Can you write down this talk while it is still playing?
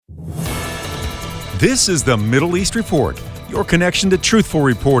This is the Middle East Report, your connection to truthful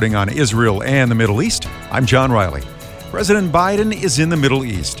reporting on Israel and the Middle East. I'm John Riley. President Biden is in the Middle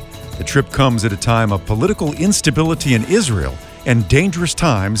East. The trip comes at a time of political instability in Israel and dangerous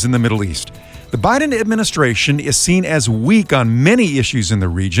times in the Middle East. The Biden administration is seen as weak on many issues in the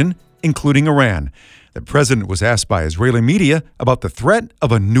region, including Iran. The president was asked by Israeli media about the threat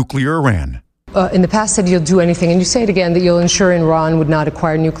of a nuclear Iran. In the past said you'll do anything, and you say it again, that you'll ensure Iran would not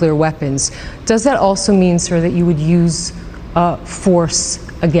acquire nuclear weapons. Does that also mean, sir, that you would use force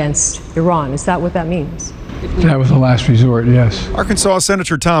against Iran? Is that what that means? That was the last resort, yes. Arkansas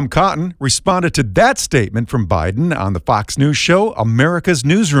Senator Tom Cotton responded to that statement from Biden on the Fox News show America's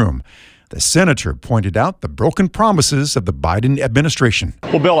Newsroom. The senator pointed out the broken promises of the Biden administration.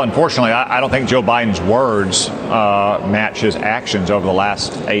 Well, Bill, unfortunately, I don't think Joe Biden's words match his actions over the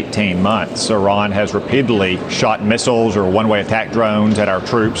last 18 months. Iran has repeatedly shot missiles or one-way attack drones at our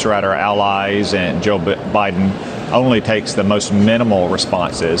troops or at our allies, and Joe Biden only takes the most minimal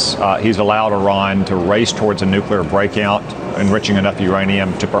responses. He's allowed Iran to race towards a nuclear breakout, enriching enough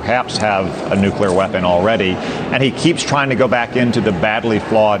uranium to perhaps have a nuclear weapon already. And he keeps trying to go back into the badly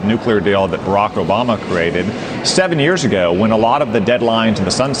flawed nuclear deal that Barack Obama created 7 years ago, when a lot of the deadlines and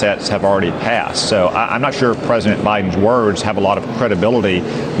the sunsets have already passed. So I'm not sure President Biden's words have a lot of credibility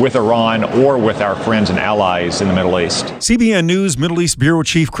with Iran or with our friends and allies in the Middle East. CBN News Middle East Bureau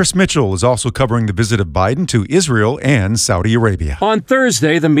Chief Chris Mitchell is also covering the visit of Biden to Israel and Saudi Arabia. On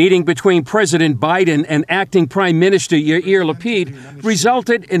Thursday, the meeting between President Biden and acting Prime Minister Yair Lapid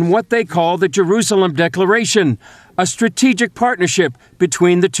resulted in what they call the Jerusalem Declaration, a strategic partnership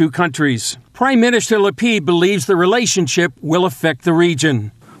between the two countries. Prime Minister Lapid believes the relationship will affect the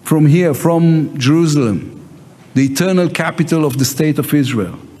region. From here, from Jerusalem, the eternal capital of the State of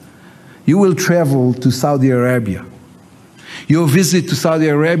Israel, you will travel to Saudi Arabia. Your visit to Saudi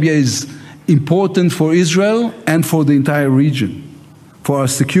Arabia is important for Israel and for the entire region, for our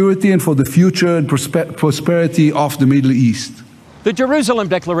security and for the future and prosperity of the Middle East. The Jerusalem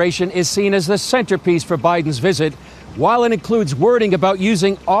Declaration is seen as the centerpiece for Biden's visit. While it includes wording about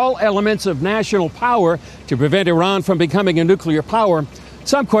using all elements of national power to prevent Iran from becoming a nuclear power,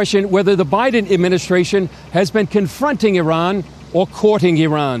 some question whether the Biden administration has been confronting Iran or courting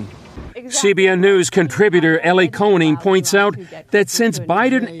Iran. CBN News contributor Ellie Koenig points out that since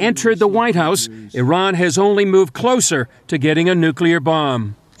Biden entered the White House, Iran has only moved closer to getting a nuclear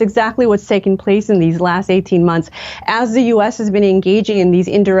bomb. Exactly what's taken place in these last 18 months as the U.S. has been engaging in these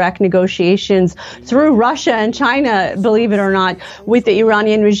indirect negotiations through Russia and China, believe it or not, with the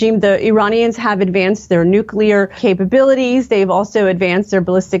Iranian regime. The Iranians have advanced their nuclear capabilities. They've also advanced their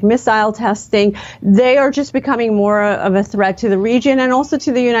ballistic missile testing. They are just becoming more of a threat to the region and also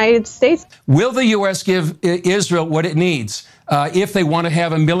to the United States. Will the U.S. give Israel what it needs? If they want to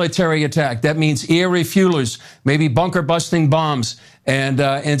have a military attack, that means air refuelers, maybe bunker-busting bombs.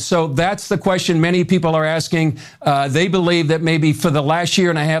 And so that's the question many people are asking. They believe that maybe for the last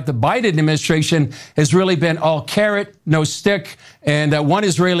year and a half, the Biden administration has really been all carrot, no stick. And one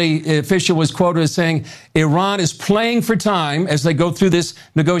Israeli official was quoted as saying, Iran is playing for time as they go through this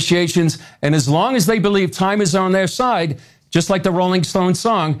negotiations. And as long as they believe time is on their side, just like the Rolling Stones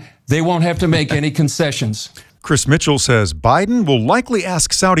song, they won't have to make any concessions. Chris Mitchell says Biden will likely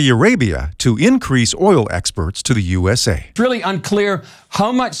ask Saudi Arabia to increase oil exports to the USA. It's really unclear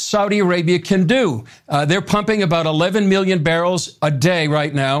how much Saudi Arabia can do. They're pumping about 11 million barrels a day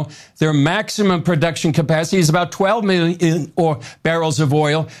right now. Their maximum production capacity is about 12 million barrels of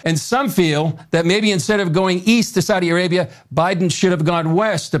oil. And some feel that maybe instead of going east to Saudi Arabia, Biden should have gone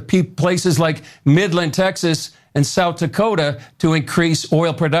west to places like Midland, Texas, and South Dakota to increase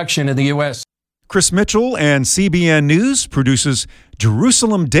oil production in the U.S. Chris Mitchell and CBN News produces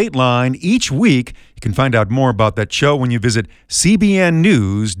Jerusalem Dateline each week. You can find out more about that show when you visit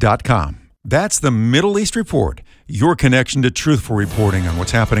cbnnews.com. That's the Middle East Report, your connection to truthful reporting on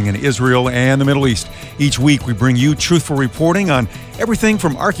what's happening in Israel and the Middle East. Each week, we bring you truthful reporting on everything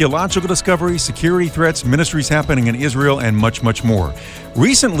from archaeological discoveries, security threats, ministries happening in Israel, and much, much more.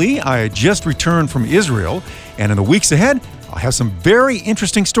 Recently, I just returned from Israel, and in the weeks ahead, I'll have some very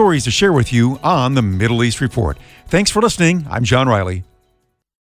interesting stories to share with you on the Middle East Report. Thanks for listening. I'm John Riley.